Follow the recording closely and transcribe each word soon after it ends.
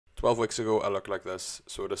12 weeks ago I looked like this,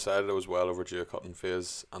 so I decided I was well overdue a cutting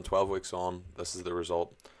phase, and 12 weeks on, this is the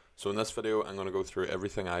result. So in this video I'm going to go through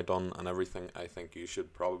everything I done and everything I think you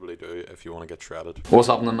should probably do if you want to get shredded. What's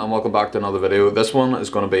happening, and welcome back to another video. This one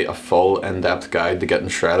is going to be a full in-depth guide to getting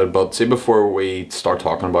shredded, but see, before we start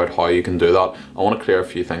talking about how you can do that, I want to clear a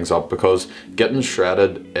few things up, because getting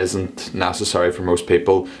shredded isn't necessary for most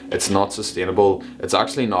people. It's not sustainable, it's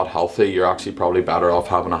actually not healthy. You're actually probably better off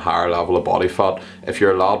having a higher level of body fat. If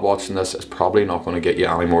you're a lad watching this, it's probably not going to get you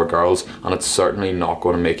any more girls, and it's certainly not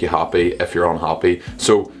going to make you happy if you're unhappy.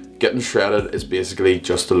 So getting shredded is basically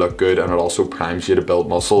just to look good, and it also primes you to build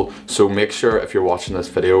muscle. So make sure if you're watching this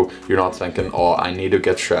video, you're not thinking, oh, I need to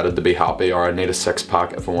get shredded to be happy, or I need a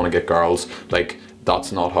six-pack if I want to get girls. Like,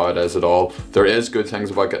 that's not how it is at all. There is good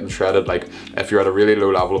things about getting shredded. Like, if you're at a really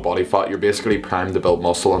low level of body fat, you're basically primed to build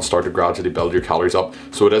muscle and start to gradually build your calories up.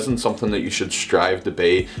 So it isn't something that you should strive to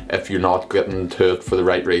be if you're not getting to it for the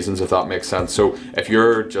right reasons, if that makes sense. So if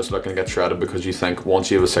you're just looking to get shredded because you think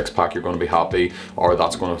once you have a six-pack you're going to be happy, or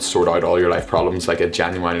that's going to sort out all your life problems, like, it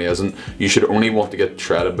genuinely isn't. You should only want to get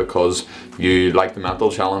shredded because you like the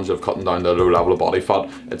mental challenge of cutting down to a low level of body fat.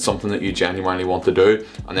 It's something that you genuinely want to do,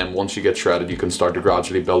 and then once you get shredded you can start to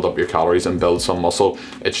gradually build up your calories and build some muscle.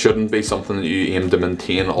 It shouldn't be something that you aim to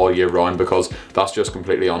maintain all year round, because that's just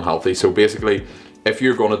completely unhealthy. So basically, if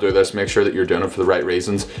you're going to do this, make sure that you're doing it for the right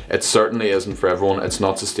reasons. It certainly isn't for everyone, it's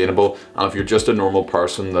not sustainable, and if you're just a normal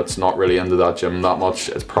person that's not really into that gym that much,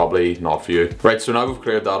 it's probably not for you. Right, so now we've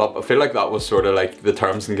cleared that up. I feel like that was sort of like the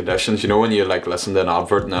terms and conditions, you know, when you like listen to an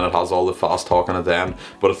advert and then it has all the fast talking at the end.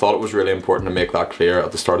 But I thought it was really important to make that clear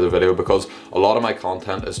at the start of the video, because a lot of my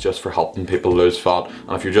content is just for helping people lose fat,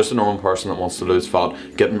 and if you're just a normal person that wants to lose fat,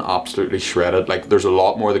 getting absolutely shredded, like, there's a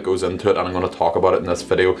lot more that goes into it, and I'm going to talk about it in this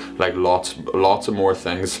video, like lots of more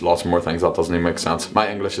things, that doesn't even make sense.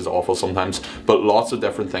 My English is awful sometimes, but lots of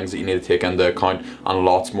different things that you need to take into account, and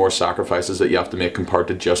lots more sacrifices that you have to make compared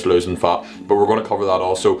to just losing fat. But we're going to cover that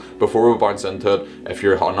also. Before we bounce into it, if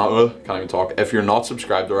you're not, can't even talk, if you're not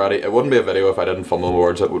subscribed already, it wouldn't be a video if I didn't fumble my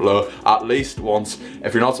words at least once.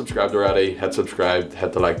 If you're not subscribed already, hit subscribe,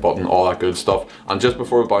 hit the like button, all that good stuff. And just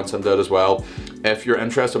before we bounce into it as well, if you're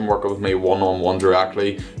interested in working with me one-on-one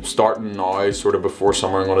directly, starting now, sort of before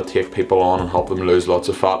summer, I'm going to take people on and help them lose lots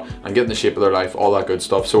of fat and get in the shape of their life, all that good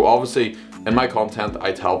stuff. So obviously in my content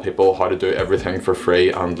I tell people how to do everything for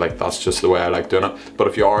free, and like, that's just the way I like doing it. But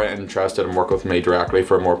if you are interested in working with me directly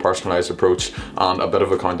for a more personalized approach and a bit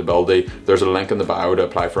of accountability, there's a link in the bio to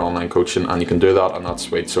apply for online coaching, and you can do that, and that's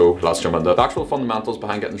sweet. So let's jump into it. The actual fundamentals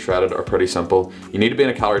behind getting shredded are pretty simple. You need to be in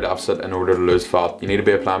a calorie deficit in order to lose fat. You need to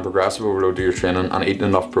be applying progressive overload to your training and eating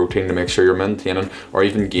enough protein to make sure you're maintaining or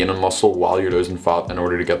even gaining muscle while you're losing fat in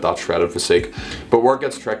order to get that shredded physique. But where it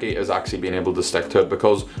gets tricky is actually being able to stick to it,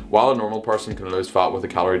 because while a normal person can lose fat with a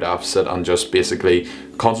calorie deficit and just basically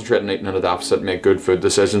concentrate on eating in a deficit, make good food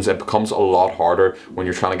decisions, it becomes a lot harder when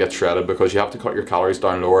you're trying to get shredded, because you have to cut your calories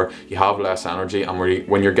down lower, you have less energy, and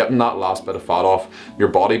when you're getting that last bit of fat off, your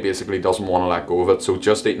body basically doesn't want to let go of it. So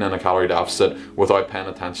just eating in a calorie deficit without paying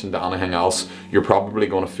attention to anything else, you're probably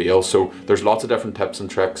going to fail. So there's lots of different tips and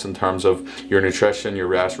tricks in terms of your nutrition, your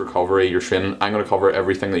rest, recovery, your training. I'm going to cover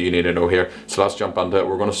everything that you need to know here. So let's jump into it.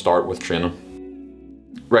 We're going to start with training.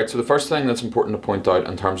 Right, so the first thing that's important to point out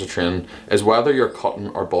in terms of training is whether you're cutting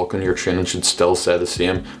or bulking, your training should still stay the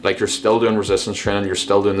same. Like, you're still doing resistance training, you're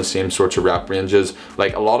still doing the same sorts of rep ranges.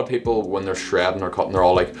 Like, a lot of people, when they're shredding or cutting, they're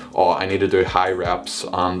all like, oh, I need to do high reps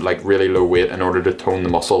and like really low weight in order to tone the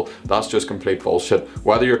muscle. That's just complete bullshit.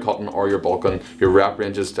 Whether you're cutting or you're bulking, your rep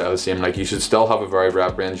ranges stay the same. Like, you should still have a varied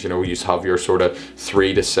rep range. You know, you have your sort of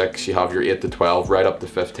 3 to 6, you have your 8 to 12, right up to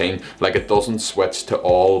 15. Like, it doesn't switch to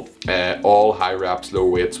all high reps, low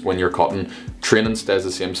weights when you're cutting. Training stays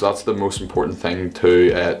the same, so that's the most important thing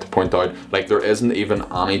to point out. Like, there isn't even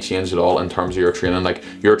any change at all in terms of your training. Like,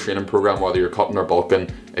 your training program, whether you're cutting or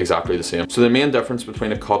bulking, exactly the same. So the main difference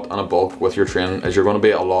between a cut and a bulk with your training is you're going to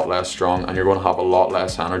be a lot less strong, and you're going to have a lot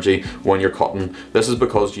less energy when you're cutting. This is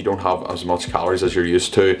because you don't have as much calories as you're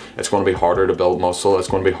used to. It's going to be harder to build muscle, it's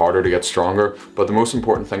going to be harder to get stronger, but the most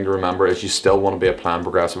important thing to remember is you still want to be applying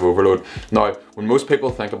progressive overload. Now, when most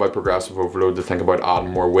people think about progressive overload, they think about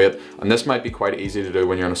adding more weight, and this might be quite easy to do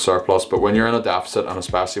when you're in a surplus, but when you're in a deficit, and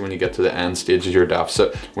especially when you get to the end stages of your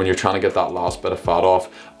deficit, when you're trying to get that last bit of fat off,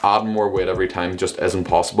 adding more weight every time just isn't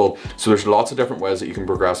possible. So there's lots of different ways that you can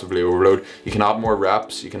progressively overload. You can add more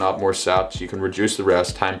reps, you can add more sets, you can reduce the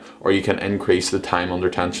rest time, or you can increase the time under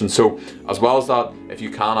tension. So as well as that, if you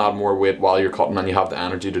can add more weight while you're cutting and you have the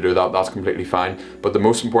energy to do that, that's completely fine. But the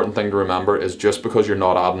most important thing to remember is just because you're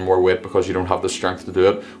not adding more weight because you don't have the strength to do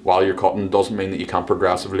it while you're cutting doesn't mean that you can't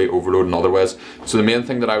progressively overload in other ways. So the main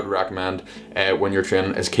thing that I would recommend when you're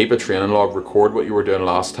training is keep a training log, record what you were doing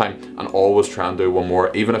last time, and always try and do one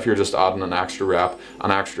more. Even if you're just adding an extra rep,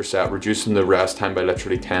 an extra set, reducing the rest time by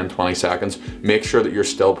literally 10-20 seconds, make sure that you're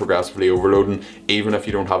still progressively overloading even if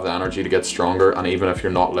you don't have the energy to get stronger and even if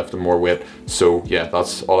you're not lifting more weight. So yeah,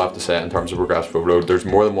 that's all I have to say in terms of progressive overload. There's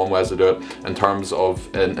more than one way to do it in terms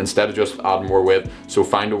of instead of just adding more weight. So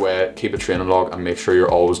find a way, keep a training log, and make sure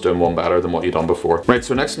you're always doing one better than what you've done before. Right,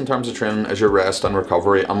 so next in terms of training is your rest and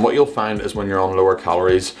recovery, and what you'll find is when you're on lower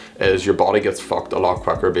calories is your body gets fucked a lot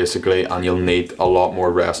quicker basically, and you'll need a lot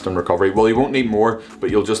more rest and recovery. Well, you won't need more, but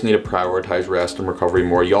you'll just need to prioritize rest and recovery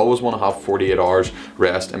more. You always want to have 48 hours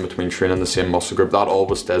rest in between training the same muscle group. That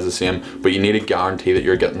always stays the same, but you need to guarantee that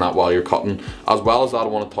you're getting that while you're cutting. As well as that, I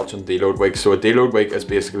want to touch on deload week. So a deload week is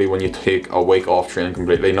basically when you take a week off training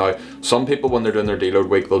completely. Now, some people when they're doing their deload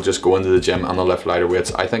week, they'll just go into the gym and they'll lift lighter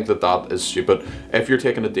weights. I think that that is stupid. If you're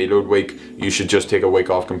taking a deload week, you should just take a week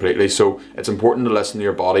off completely. So it's important to listen to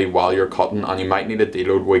your body while you're cutting, and you might need a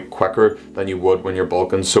deload week quicker than you would when you're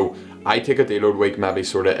bulking. So I take a deload week maybe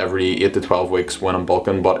sort of every 8 to 12 weeks when I'm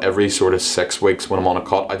bulking, but every sort of 6 weeks when I'm on a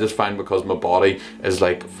cut. I just find because my body is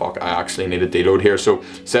like, fuck, I actually need a deload here. So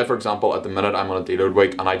say for example, at the minute I'm on a deload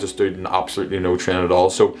week and I just do absolutely no training at all.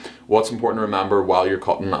 So what's important to remember while you're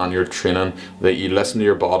cutting and you're training, that you listen to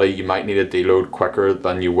your body. You might need a deload quicker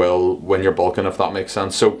than you will when you're bulking, if that makes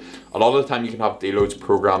sense. So a lot of the time you can have deloads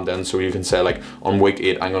programmed in, so you can say like on week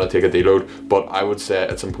 8 I'm going to take a deload, but I would say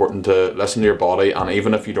it's important to listen to your body, and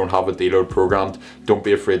even if you don't have a deload programmed, don't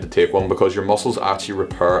be afraid to take one, because your muscles actually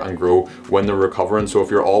repair and grow when they're recovering. So if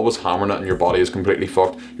you're always hammering it and your body is completely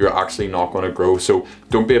fucked, you're actually not going to grow. So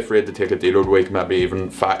don't be afraid to take a deload week, maybe even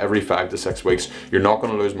every 5 to 6 weeks. You're not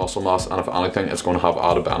going to lose muscle mass, and if anything, it's going to have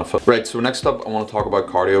added benefit. Right, so next up I want to talk about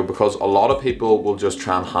cardio, because a lot of people will just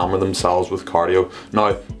try and hammer themselves with cardio.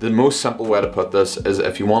 Now, the most simple way to put this is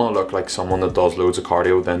if you want to look like someone that does loads of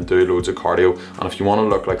cardio, then do loads of cardio, and if you want to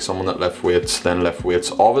look like someone that lifts weights, then lift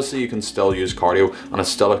weights. Obviously you can still use cardio and it's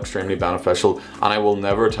still extremely beneficial, and I will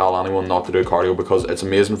never tell anyone not to do cardio because it's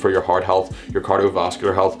amazing for your heart health, your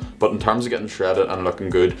cardiovascular health. But in terms of getting shredded and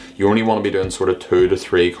looking good, you only want to be doing sort of 2 to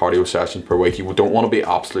 3 cardio sessions per week. You don't want to be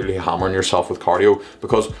absolutely hammering yourself with cardio,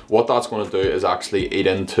 because what that's going to do is actually eat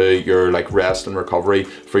into your like rest and recovery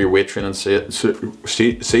for your weight training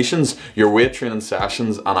sessions, your weight training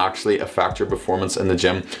sessions, and actually affect your performance in the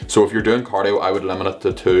gym. So if you're doing cardio, I would limit it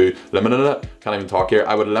to 2, can't even talk here.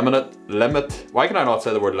 I would why can I not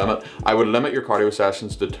say the word limit? I would limit your cardio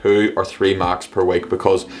sessions to 2 or 3 max per week,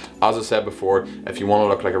 because as I said before, if you want to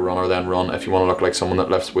look like a runner, then run. If you want to look like someone that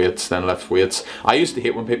lifts weights, then lift weights. I used to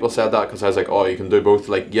hate when people said that, because I was like, oh, you can do both.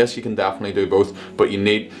 Like, yes, you can definitely do both, but you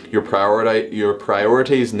need your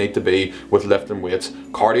priorities need to be with lifting weights.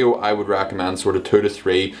 Cardio, I would recommend sort of 2 to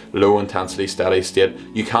 3 low intensity steady state.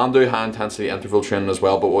 You can do high intensity interval training as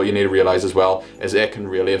well, but what you need to realize as well is it can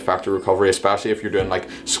really affect your recovery, especially if you're doing like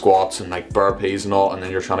squats and like burpees and all, and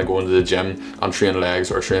then you're trying to go into the gym and train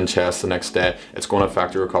legs or train chest the next day. It's going to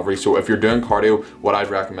affect your recovery. So if you're doing cardio, what I'd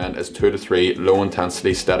recommend is 2 to 3 low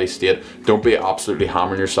intensity steady state. Don't be absolutely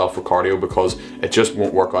hammering yourself for cardio, because it just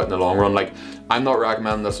won't work out in the long run. Like, I'm not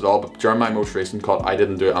recommending this at all, but during my most recent cut, I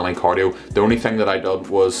didn't do any cardio. The only thing that I did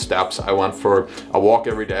was steps. I went for a walk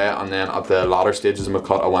every day, and then at the latter stages of my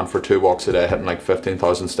cut, I went for 2 walks a day, hitting like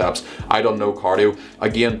 15,000 steps. I done no cardio.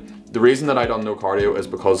 Again, the reason that I done no cardio is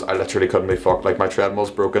because I literally couldn't be fucked. Like, my treadmill's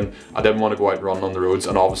broken. I didn't want to go out and run on the roads,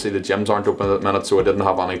 and obviously the gyms aren't open at the minute, so I didn't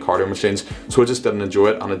have any cardio machines. So I just didn't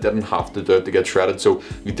enjoy it, and I didn't have to do it to get shredded. So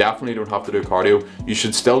you definitely don't have to do cardio. You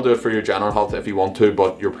should still do it for your general health if you want to,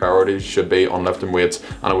 but your priorities should be on lifting weights,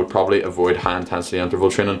 and I would probably avoid high intensity interval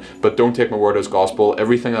training. But don't take my word as gospel.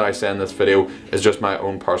 Everything that I say in this video is just my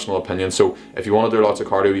own personal opinion. So if you want to do lots of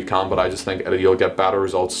cardio, you can, but I just think you'll get better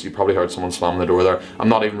results. You probably heard someone slamming the door there. I'm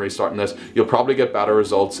not even restarting this. You'll probably get better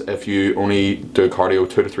results if you only do cardio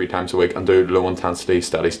 2 to 3 times a week and do low intensity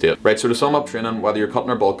steady state. Right, so to sum up training, whether you're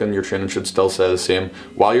cutting or bulking, your training should still stay the same.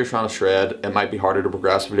 While you're trying to shred, it might be harder to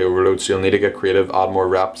progressively overload, so you'll need to get creative, add more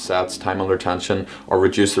reps, sets, time under tension, or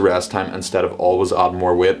reduce the rest time instead of always adding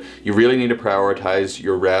more weight. You really need to prioritize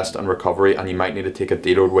your rest and recovery, and you might need to take a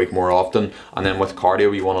deload week more often. And then with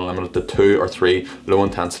cardio, you want to limit it to 2 or 3 low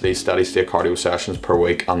intensity steady state cardio sessions per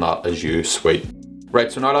week, and that is you, sweet. Right,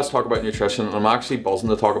 so now let's talk about nutrition, and I'm actually buzzing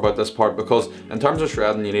to talk about this part because in terms of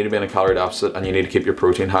shredding, you need to be in a calorie deficit and you need to keep your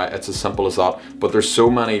protein high. It's as simple as that. But there's so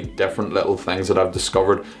many different little things that I've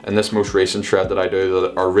discovered in this most recent shred that I do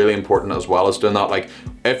that are really important as well as doing that. Like,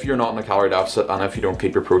 if you're not in a calorie deficit and if you don't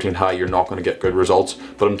keep your protein high, you're not going to get good results.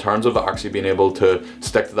 But in terms of actually being able to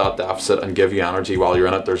stick to that deficit and give you energy while you're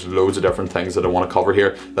in it, there's loads of different things that I want to cover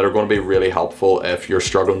here that are going to be really helpful if you're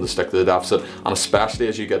struggling to stick to the deficit. And especially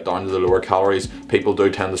as you get down to the lower calories, people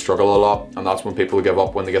do tend to struggle a lot, and that's when people give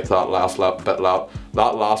up, when they get to that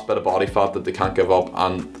last bit of body fat that they can't give up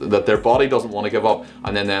and that their body doesn't want to give up,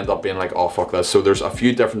 and then they end up being like, oh fuck this. So there's a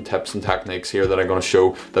few different tips and techniques here that I'm going to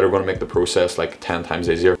show that are going to make the process like 10 times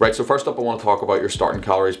easier. Right, so first up I want to talk about your starting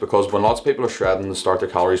calories, because when lots of people are shredding, they start their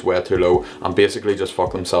calories way too low and basically just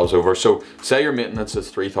fuck themselves over. So say your maintenance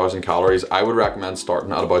is 3,000 calories, I would recommend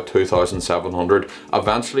starting at about 2,700.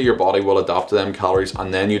 Eventually your body will adapt to them calories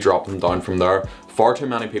and then you drop them down from there. Far too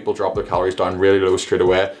many people drop their calories down really low straight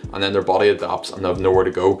away and then their body adapts and they have nowhere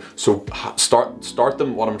to go. So start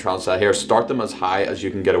them, what I'm trying to say here, start them as high as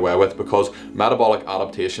you can get away with, because metabolic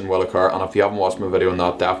adaptation will occur. And if you haven't watched my video on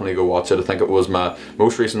that, definitely go watch it. I think it was my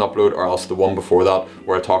most recent upload, or else the one before that,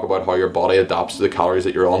 where I talk about how your body adapts to the calories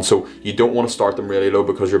that you're on. So you don't want to start them really low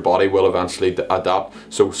because your body will eventually adapt.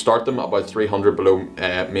 So start them about 300 below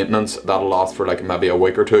maintenance. That'll last for like maybe a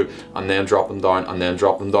week or two, and then drop them down and then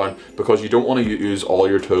drop them down, because you don't want to use all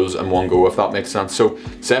your tools in one go, if that makes sense. So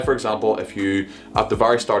say for example, if you at the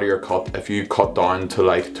very start of your cut, if you cut down to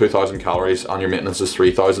like 2,000 calories and your maintenance is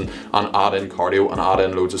 3,000, and add in cardio and add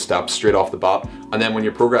in loads of steps straight off the bat, and then when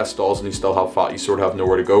your progress stalls and you still have fat, you sort of have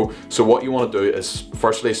nowhere to go. So what you want to do is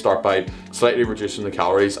firstly start by slightly reducing the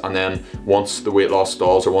calories, and then once the weight loss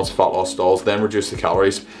stalls or once fat loss stalls, then reduce the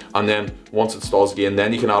calories, and then once it stalls again,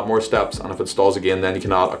 then you can add more steps, and if it stalls again, then you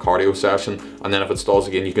can add a cardio session, and then if it stalls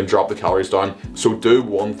again, you can drop the calories down. So do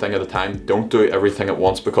one thing at a time, don't do everything at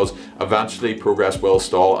once, because eventually progress will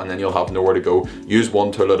stall and then you'll have nowhere to go. Use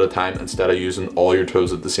one tool at a time instead of using all your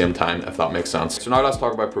tools at the same time, if that makes sense. So now let's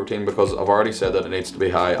talk about protein, because I've already said that it needs to be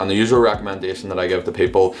high, and the usual recommendation that I give to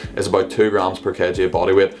people is about 2 grams per kg of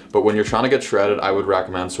body weight. But when you're trying to get shredded, I would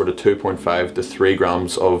recommend sort of 2.5 to 3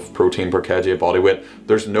 grams of protein per kg of body weight.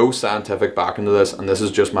 There's no scientific backing to this, and this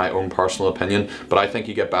is just my own personal opinion, but I think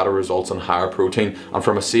you get better results on higher protein. And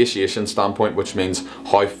from a satiation standpoint, which means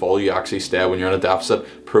how full you actually stay when you're in a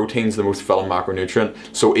deficit, protein's the most filling macronutrient.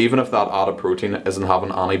 So even if that added protein isn't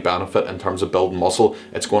having any benefit in terms of building muscle,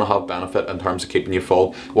 it's going to have benefit in terms of keeping you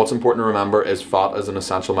full. What's important to remember is fat is an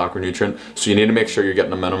essential macronutrient, so you need to make sure you're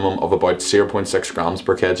getting a minimum of about 0.6 grams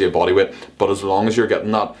per kg of body weight. But as long as you're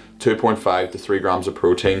getting that 2.5 to 3 grams of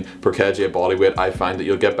protein per kg of body weight, I find that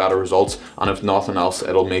you'll get better results, and if nothing else,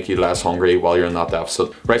 it'll make you less hungry while you're in that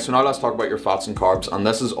deficit. Right, so now let's talk about your fats and carbs, and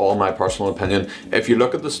this is all my personal opinion. If you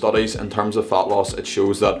look at the studies in terms of fat loss, it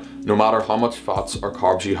shows that no matter how much fats or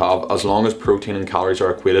carbs you have, as long as protein and calories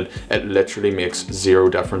are equated, it literally makes zero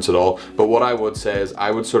difference at all. But what I would say is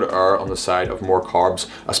I would sort of err on the side of more carbs,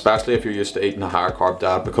 especially if you're used to eating a higher carb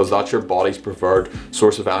diet, because that's your body's preferred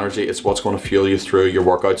source of energy. It's what's going to fuel you through your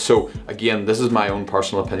workouts. So again, this is my own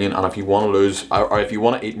personal opinion, and if you want to lose, or if you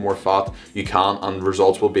want to eat more fat, you can, and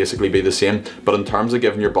results will basically be the same. But in terms of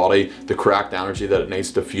giving your body the correct energy that it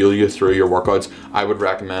needs to fuel you through your workouts, I would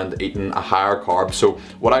recommend eating a higher carb. So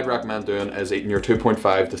what I'd recommend doing is eating your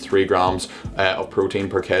 2.5 to 3 grams of protein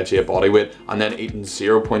per kg of body weight, and then eating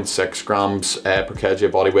 0.6 grams per kg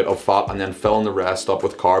of body weight of fat, and then filling the rest up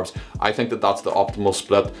with carbs. I think that that's the optimal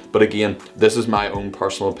split. But again, this is my own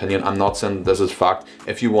personal opinion. I'm not saying this is fact.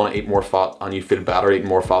 If you want to eat more fat and you feel better eating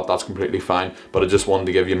more fat, that's completely fine. But I just wanted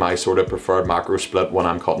to give you my sort of preferred macro split when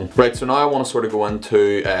I'm cutting. Right, so now I want to sort of go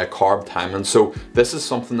into carb timing. So this is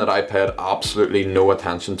something that I paid absolutely no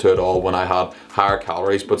attention to at all when I had higher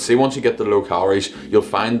calories. But see, once you get to low calories, you'll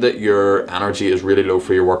find that your energy is really low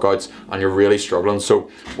for your workouts and you're really struggling. So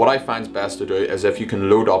what I find is best to do is if you can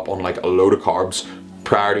load up on like a load of carbs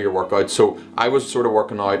prior to your workout. So I was sort of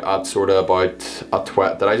working out at sort of about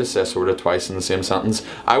did I just say sort of twice in the same sentence?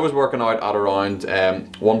 I was working out at around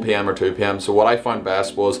 1 p.m. or 2 p.m. So what I found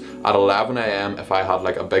best was at 11 a.m. if I had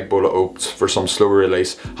like a big bowl of oats for some slow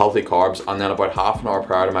release healthy carbs, and then about half an hour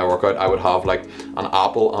prior to my workout I would have like an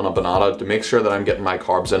apple and a banana to make sure that I'm getting my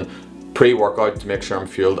carbs in pre-workout, to make sure I'm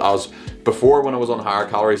fueled, as before, when I was on higher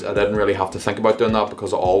calories, I didn't really have to think about doing that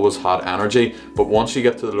because I always had energy. But once you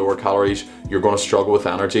get to the lower calories, you're going to struggle with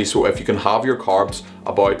energy. So if you can have your carbs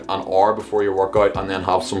about an hour before your workout and then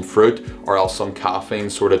have some fruit or else some caffeine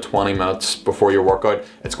sort of 20 minutes before your workout,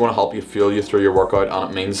 it's going to help you fuel you through your workout,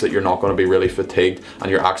 and it means that you're not going to be really fatigued and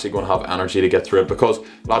you're actually going to have energy to get through it. Because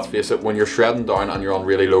let's face it, when you're shredding down and you're on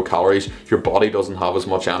really low calories, your body doesn't have as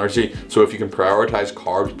much energy. So if you can prioritize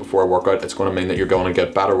carbs before a workout, it's going to mean that you're going to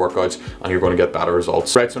get better workouts and you're going to get better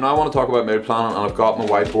results. Right, so now I want to talk about meal planning, and I've got my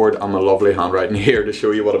whiteboard and my lovely handwriting here to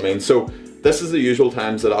show you what I mean. So this is the usual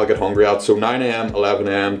times that I'll get hungry at. So 9 AM, 11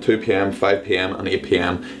 AM, 2 PM, 5 PM and 8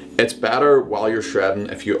 PM. It's better while you're shredding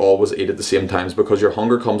if you always eat at the same times, because your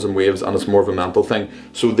hunger comes in waves and it's more of a mental thing.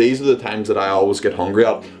 So these are the times that I always get hungry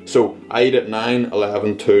at. So I eat at 9,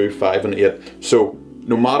 11, 2, 5 and 8. So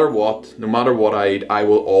no matter what I eat, I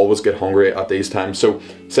will always get hungry at these times. So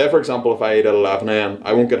say for example, if I eat at 11 AM,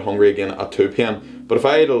 I won't get hungry again at 2 PM. But if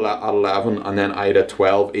I eat at 11 and then I eat at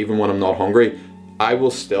 12, even when I'm not hungry, I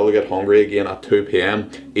will still get hungry again at 2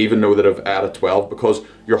 PM, even though that I've ate at 12, because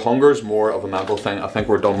your hunger is more of a mental thing. I think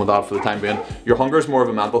we're done with that for the time being. Your hunger is more of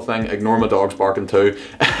a mental thing. Ignore my dogs barking too.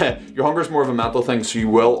 Your hunger is more of a mental thing, so you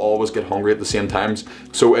will always get hungry at the same times.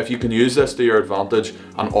 So if you can use this to your advantage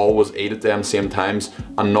and always eat at them same times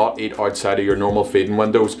and not eat outside of your normal feeding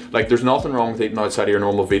windows, like there's nothing wrong with eating outside of your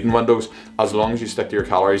normal feeding windows. As long as you stick to your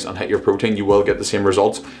calories and hit your protein, you will get the same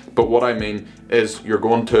results. But what I mean is you're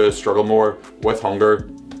going to struggle more with hunger.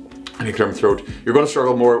 And you clear my throat. You're going to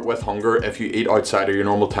struggle more with hunger if you eat outside of your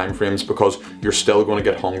normal time frames, because you're still going to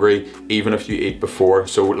get hungry even if you eat before.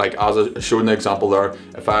 So like as I showed in the example there,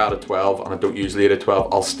 if I had a 12 and I don't usually eat at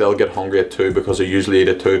 12, I'll still get hungry at 2 because I usually eat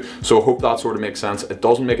at 2. So I hope that sort of makes sense. It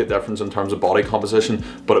doesn't make a difference in terms of body composition,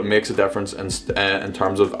 but it makes a difference in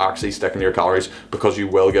terms of actually sticking to your calories, because you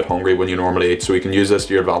will get hungry when you normally eat. So you can use this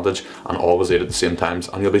to your advantage and always eat at the same times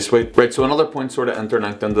and you'll be sweet. Right, so another point sort of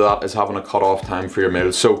interlinked into that is having a cut-off time for your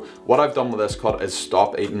meals. So what I've done with this cut is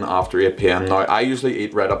stop eating after 8 PM. Now I usually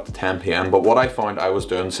eat right up to 10 PM, but what I found I was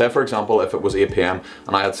doing, say for example if it was 8 PM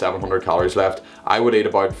and I had 700 calories left, I would eat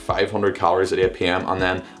about 500 calories at 8 PM and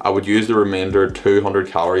then I would use the remainder 200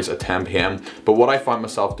 calories at 10 PM. But what I found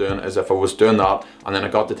myself doing is if I was doing that and then I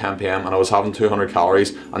got to 10 PM and I was having 200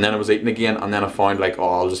 calories and then I was eating again, and then I found like, oh,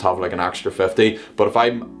 I'll just have like an extra 50. But if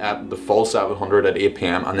I'm at the full 700 at 8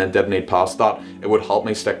 PM and then didn't eat past that, it would help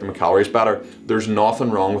me stick to my calories better. There's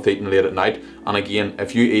nothing wrong with eating late at night. And again,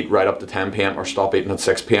 if you eat right up to 10 PM or stop eating at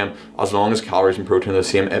 6 PM, as long as calories and protein are the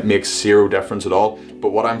same, it makes zero difference at all.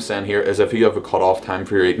 But what I'm saying here is if you have a cut-off time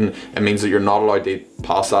for your eating, it means that you're not allowed to eat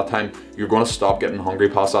past that time. You're going to stop getting hungry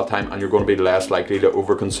past that time and you're going to be less likely to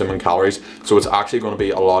over-consuming calories. So it's actually going to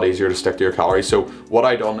be a lot easier to stick to your calories. So what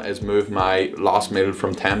I done is move my last meal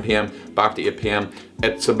from 10 PM back to 8 PM.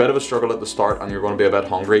 It's a bit of a struggle at the start and you're going to be a bit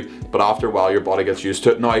hungry, but after a while your body gets used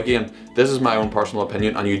to it. Now again, this is my own personal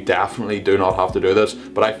opinion and you definitely do not have to do this,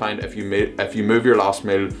 but I find if you move your last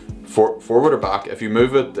meal forward or back, if you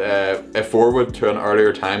move it forward to an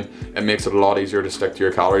earlier time, it makes it a lot easier to stick to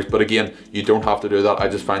your calories. But again, you don't have to do that. I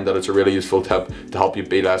just find that it's a really useful tip to help you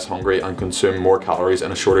be less hungry and consume more calories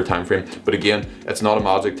in a shorter time frame. But again, it's not a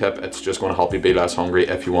magic tip, it's just going to help you be less hungry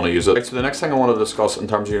if you want to use it. Right, so the next thing I want to discuss in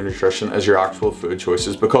terms of your nutrition is your actual food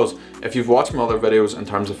choices, because if you've watched my other videos in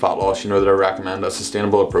terms of fat loss, you know that I recommend a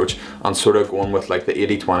sustainable approach and sort of going with like the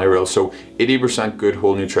 80-20 rule. So 80% good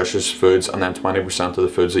whole nutritious foods and then 20% of the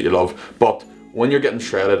foods that you love. But when you're getting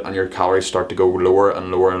shredded and your calories start to go lower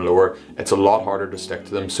and lower and lower, it's a lot harder to stick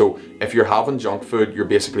to them. So if you're having junk food, you're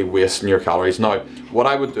basically wasting your calories. Now, what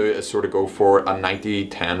I would do is sort of go for a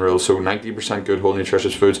 90-10 rule. So 90% good whole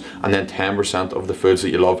nutritious foods and then 10% of the foods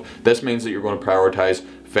that you love. This means that you're going to prioritize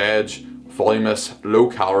veg, voluminous, low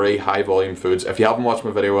calorie, high volume foods. If you haven't watched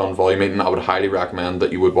my video on volume eating, I would highly recommend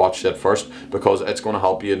that you would watch it first, because it's going to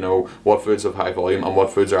help you know what foods have high volume and what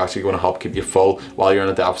foods are actually going to help keep you full while you're in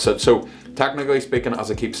a deficit. So technically speaking, as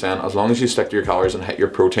I keep saying, as long as you stick to your calories and hit your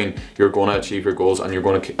protein, you're going to achieve your goals and you're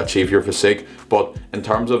going to achieve your physique. But in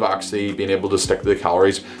terms of actually being able to stick to the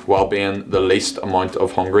calories while being the least amount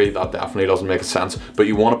of hungry, that definitely doesn't make sense. But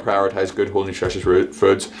you want to prioritize good whole nutritious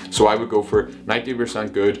foods. So I would go for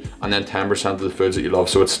 90% good and then 10% of the foods that you love.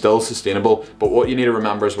 So it's still sustainable. But what you need to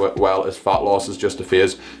remember as well is fat loss is just a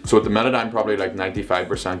phase. So at the minute I'm probably like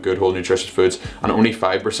 95% good whole nutritious foods and only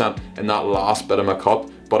 5% in that last bit of my cut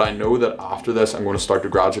but I know that after this I'm going to start to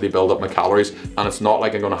gradually build up my calories, and it's not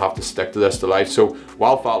like I'm going to have to stick to this to life. So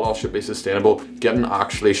while fat loss should be sustainable, getting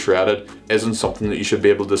actually shredded isn't something that you should be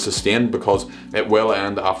able to sustain, because it will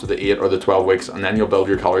end after the 8 or the 12 weeks, and then you'll build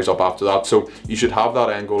your calories up after that. So you should have that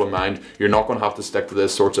end goal in mind. You're not going to have to stick to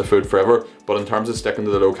this sorts of food forever, but in terms of sticking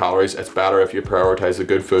to the low calories, it's better if you prioritize the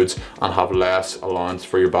good foods and have less allowance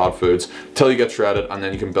for your bad foods till you get shredded, and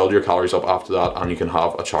then you can build your calories up after that, and you can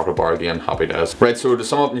have a chocolate bar again. Happy days. Right, so to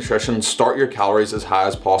sum up nutrition, start your calories as high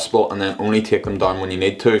as possible and then only take them down when you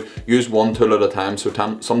need to. Use one tool at a time. So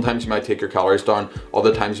sometimes you might take your calories down,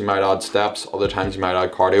 other times you might add steps, other times you might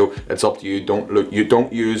add cardio. It's up to you.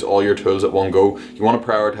 Don't use all your tools at one go. You want to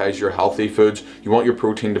prioritize your healthy foods. You want your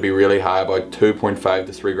protein to be really high, about 2.5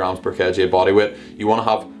 to 3 grams per kg of body weight. You want to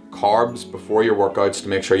have carbs before your workouts to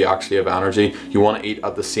make sure you actually have energy. You want to eat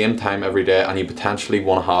at the same time every day, and you potentially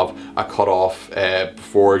want to have a cut-off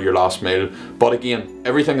before your last meal. But again,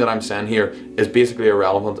 everything that I'm saying here is basically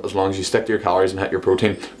irrelevant as long as you stick to your calories and hit your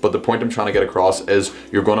protein. But the point I'm trying to get across is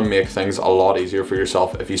you're going to make things a lot easier for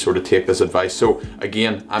yourself if you sort of take this advice. So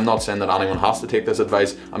again, I'm not saying that anyone has to take this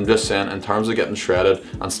advice. I'm just saying in terms of getting shredded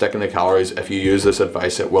and sticking to calories, if you use this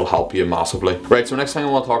advice, it will help you massively. Right, so next thing I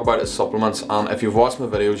want to talk about is supplements. And if you've watched my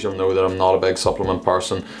videos, you'll know that I'm not a big supplement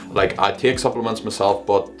person. Like, I take supplements myself,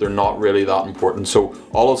 but they're not really that important. So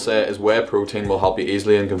all I'll say is whey protein will help you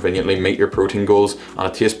easily and conveniently meet your protein goals, and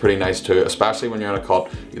it tastes pretty nice too, especially when you're in a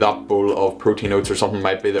cut. That bowl of protein oats or something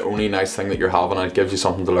might be the only nice thing that you're having, and it gives you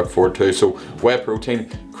something to look forward to. So whey protein,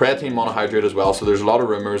 creatine monohydrate as well. So there's a lot of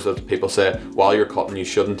rumors that people say while you're cutting you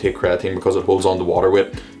shouldn't take creatine because it holds on to water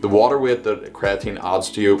weight. The water weight that creatine adds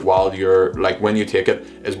to you while you're, like, when you take it,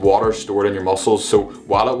 is water stored in your muscles. So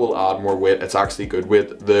while it will add more weight, it's actually good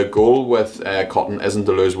weight. The goal with cutting isn't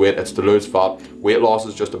to lose weight, it's to lose fat. Weight loss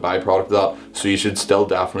is just a byproduct of that, so you should still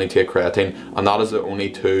definitely take creatine, and that is the only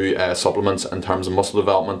two supplements in terms of muscle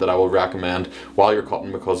development that I will recommend while you're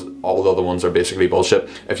cutting, because all the other ones are basically bullshit.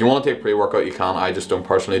 If you want to take pre-workout, you can. I just don't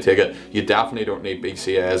personally take it. You definitely don't need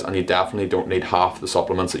BCAAs, and you definitely don't need half the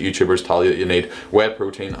supplements that YouTubers tell you that you need. Whey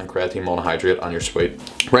protein and creatine monohydrate, and you're sweet.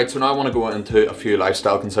 Right, so now I want to go into a few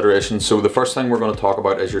lifestyle considerations. So the first thing we're going to talk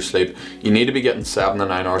about is your sleep. You need to be getting 7 to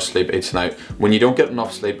 9 hours sleep each night. When you don't get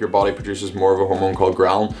enough sleep, your body produces more of a hormone called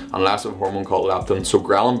ghrelin and less of a hormone called leptin. So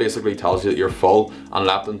ghrelin basically tells you that you're full, and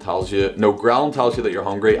leptin tells you, no, ghrelin tells you that you're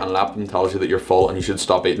hungry, and leptin tells you that you're full and you should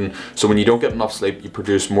stop eating. So when you don't get enough sleep, you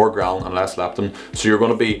produce more ghrelin and less leptin. So you're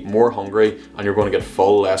going to be more hungry and you're going to get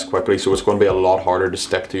full less quickly. So it's going to be a lot harder to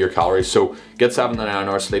stick to your calories. So get 7 to 9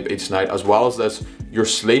 hours sleep each night. As well as this, your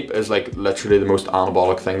sleep is like literally the most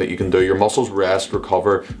anabolic thing that you can do. Your muscles rest,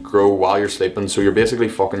 recover, grow while you're sleeping. So you're basically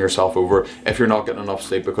fucking yourself over if you're not getting enough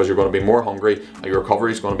sleep, because you're going to be more hungry and your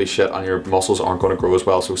recovery is going to be shit and your muscles aren't going to grow as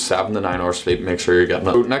well. So 7 to 9 hours sleep, make sure you're getting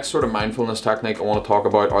it. So next sort of mindfulness technique I want to talk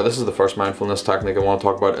about, or this is the first mindfulness technique I want to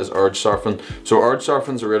talk about, is urge surfing. So urge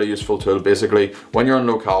surfing is a really useful tool. Basically, when you're on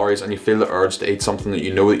low calories and you feel the urge to eat something that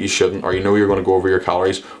you know that you shouldn't, or you know you're going to go over your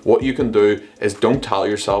calories, what you can do is don't tell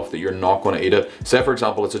yourself that you're not going to eat it. Say for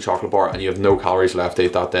example it's a chocolate bar and you have no calories left to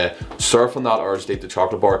eat that day. Surf on that urge to eat the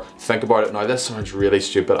chocolate bar. Think about it. Now this sounds really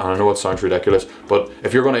stupid and I know it sounds ridiculous, but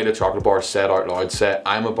if you're going to eat a chocolate bar, say it out loud. Say,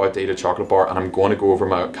 I'm about to eat a chocolate bar and I'm going to go over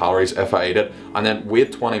my calories if I eat it, and then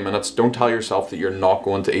wait 20 minutes. Don't tell yourself that you're not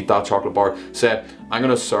going to eat that chocolate bar. Say, I'm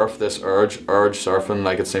going to surf this urge surfing,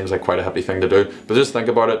 like it seems like quite a hippie thing to do, but just think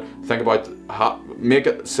about it. Think about make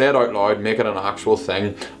it, say it out loud, make it an actual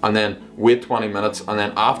thing, and then wait 20 minutes, and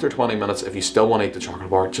then after 20 minutes, if you still want to eat the chocolate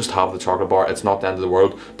bar, just have the chocolate bar. It's not the end of the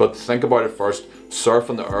world, but think about it first. Surf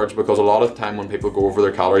on the urge, because a lot of the time when people go over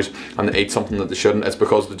their calories and they eat something that they shouldn't, it's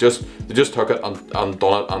because they just took it and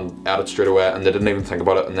done it and ate it straight away, and they didn't even think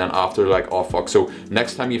about it, and then after, like, oh fuck. So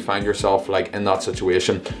next time you find yourself like in that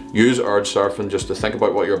situation, use urge surfing just to think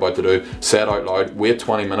about what you're about to do, say it out loud, wait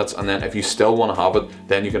 20 minutes, and then if you still want to have it,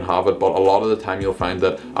 then you can have it. But a lot of the time you'll find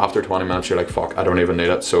that after 20 minutes you're like, fuck, I don't even need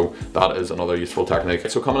it. So that is another useful technique.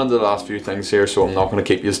 So coming into the last few things here, so I'm not going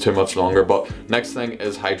to keep you too much longer, but next thing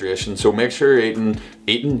is hydration. So make sure you're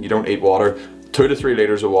eating, you don't eat water. 2 to 3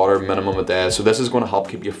 liters of water minimum a day. So this is going to help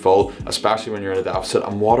keep you full, especially when you're in a deficit.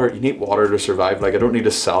 And water, you need water to survive. Like, I don't need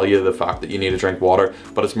to sell you the fact that you need to drink water,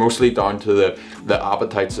 but it's mostly down to the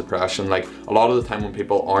appetite suppression. Like, a lot of the time when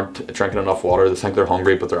people aren't drinking enough water, they think they're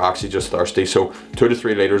hungry, but they're actually just thirsty. So 2 to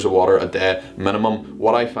 3 liters of water a day minimum.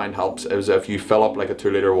 What I find helps is if you fill up like a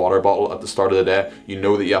 2-liter water bottle at the start of the day, you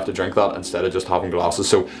know that you have to drink that instead of just having glasses.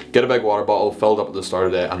 So get a big water bottle filled up at the start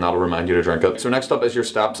of the day, and that'll remind you to drink it. So next up is your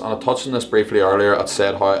steps, and I touched on this briefly earlier. I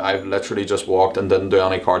said how I've literally just walked and didn't do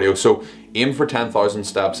any cardio. So aim for 10,000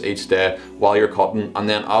 steps each day while you're cutting. And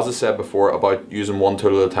then, as I said before, about using one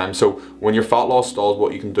tool at a time. So when your fat loss stalls,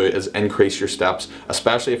 what you can do is increase your steps,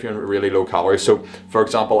 especially if you're in really low calories. So for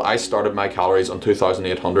example, I started my calories on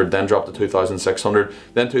 2,800, then dropped to 2,600,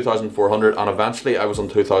 then 2,400, and eventually I was on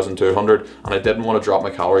 2,200, and I didn't want to drop my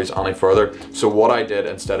calories any further. So what I did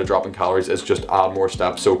instead of dropping calories is just add more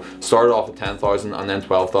steps. So started off at 10,000 and then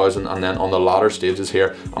 12,000, and then on the latter stages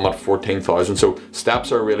here I'm at 14,000. So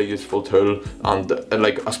steps are a really useful tool, and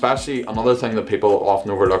like especially another thing that people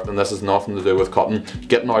often overlook, and this has nothing to do with cutting,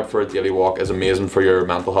 getting out for a daily walk is amazing for your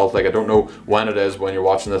mental health. Like I don't know when it is when you're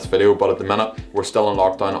watching this video, but at the minute we're still in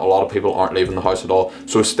lockdown. A lot of people aren't leaving the house at all.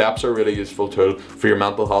 So steps are a really useful tool for your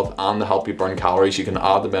mental health and to help you burn calories. You can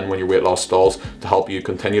add them in when your weight loss stalls to help you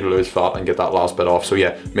continue to lose fat and get that last bit off. So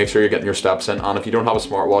yeah, make sure you're getting your steps in. And if you don't have a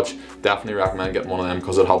smartwatch, definitely recommend getting one of them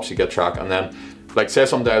because it helps you get track. And then like say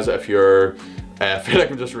some days if you're I feel like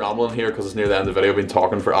I'm just rambling here because it's near the end of the video. I've been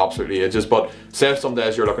talking for absolutely ages, but say if some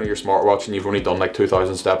days you're looking at your smartwatch and you've only done like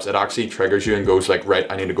 2,000 steps, it actually triggers you and goes like, right,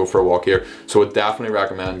 I need to go for a walk here. So I would definitely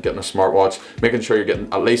recommend getting a smartwatch, making sure you're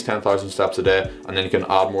getting at least 10,000 steps a day, and then you can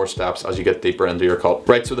add more steps as you get deeper into your cut.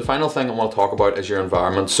 Right, so the final thing I want to talk about is your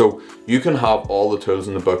environment. So you can have all the tools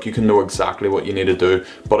in the book, you can know exactly what you need to do,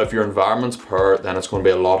 but if your environment's poor, then it's going to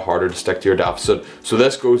be a lot harder to stick to your deficit. So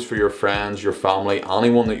this goes for your friends, your family,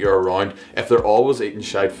 anyone that you're around. If they're always eating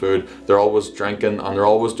shite food, they're always drinking, and they're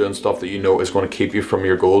always doing stuff that you know is going to keep you from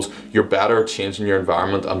your goals, you're better changing your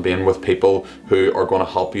environment and being with people who are going to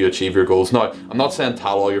help you achieve your goals. Now, I'm not saying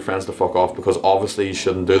tell all your friends to fuck off, because obviously you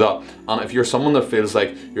shouldn't do that. And if you're someone that feels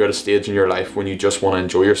like you're at a stage in your life when you just want to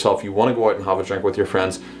enjoy yourself, you want to go out and have a drink with your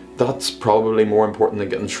friends, that's probably more important than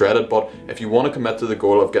getting shredded. But if you want to commit to the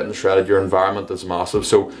goal of getting shredded, your environment is massive.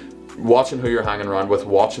 So watching who you're hanging around with,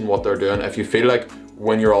 watching what they're doing. If you feel like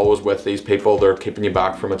when you're always with these people they're keeping you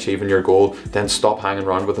back from achieving your goal, then stop hanging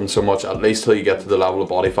around with them so much, at least till you get to the level of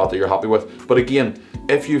body fat that you're happy with. But again,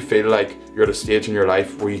 if you feel like you're at a stage in your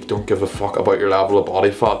life where you don't give a fuck about your level of body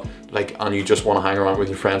fat, like, and you just want to hang around with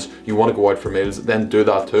your friends, you want to go out for meals, then do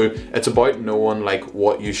that too. It's about knowing like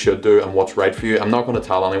what you should do and what's right for you. I'm not going to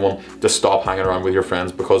tell anyone to stop hanging around with your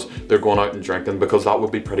friends because they're going out and drinking, because that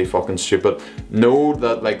would be pretty fucking stupid. Know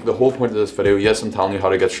that like the whole point of this video, yes, I'm telling you how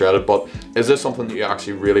to get shredded, but is this something that you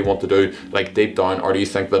actually really want to do, like deep down, or do you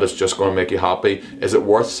think that it's just going to make you happy? Is it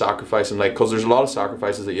worth sacrificing? Like, because there's a lot of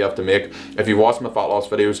sacrifices that you have to make. If you watch my fat loss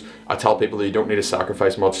videos, I tell people that you don't need to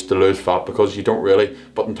sacrifice much to lose fat, because you don't really.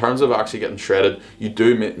 But in terms of actually getting shredded, you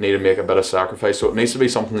do need to make a bit of sacrifice. So it needs to be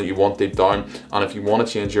something that you want deep down, and if you want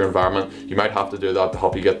to change your environment, you might have to do that to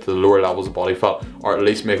help you get to the lower levels of body fat, or at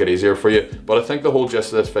least make it easier for you. But I think the whole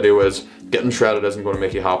gist of this video is getting shredded isn't going to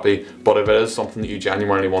make you happy, but if it is something that you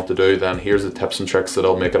genuinely want to do, then here's the tips and tricks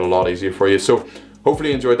that'll make it a lot easier for you. So hopefully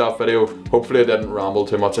you enjoyed that video. Hopefully I didn't ramble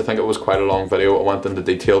too much. I think it was quite a long video. I went into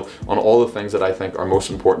detail on all the things that I think are most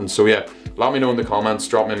important. So yeah, let me know in the comments,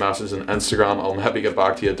 drop me a message on Instagram. I'll maybe get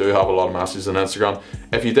back to you. I do have a lot of messages on Instagram.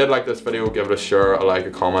 If you did like this video, give it a share, a like,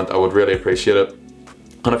 a comment. I would really appreciate it.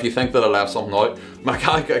 And if you think that I left something out, I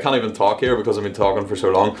can't even talk here because I've been talking for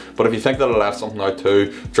so long, but if you think that I left something out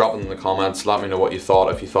too, drop it in the comments, let me know what you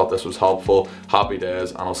thought. If you thought this was helpful, happy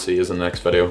days, and I'll see you in the next video.